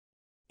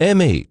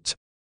M8.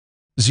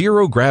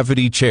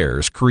 Zero-gravity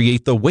chairs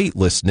create the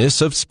weightlessness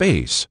of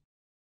space.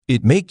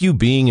 It make you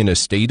being in a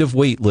state of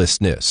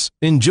weightlessness.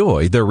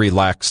 Enjoy the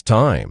relaxed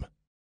time.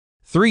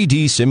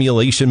 3D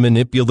simulation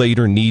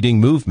manipulator kneading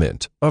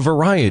movement, a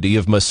variety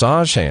of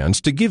massage hands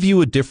to give you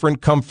a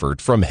different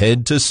comfort from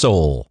head to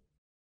sole.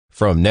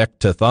 From neck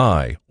to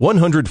thigh,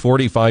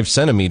 145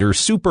 centimeter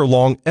super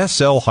long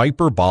SL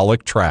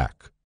hyperbolic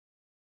track.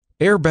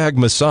 Airbag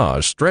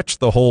massage stretch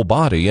the whole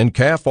body and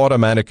calf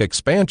automatic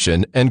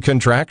expansion and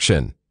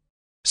contraction.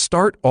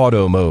 Start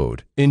auto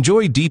mode,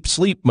 enjoy deep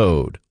sleep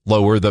mode,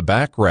 lower the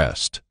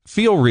backrest,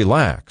 feel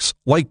relax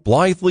like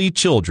blithely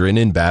children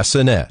in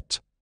bassinet.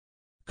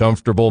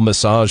 Comfortable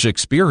massage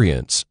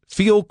experience,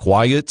 feel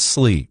quiet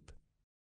sleep.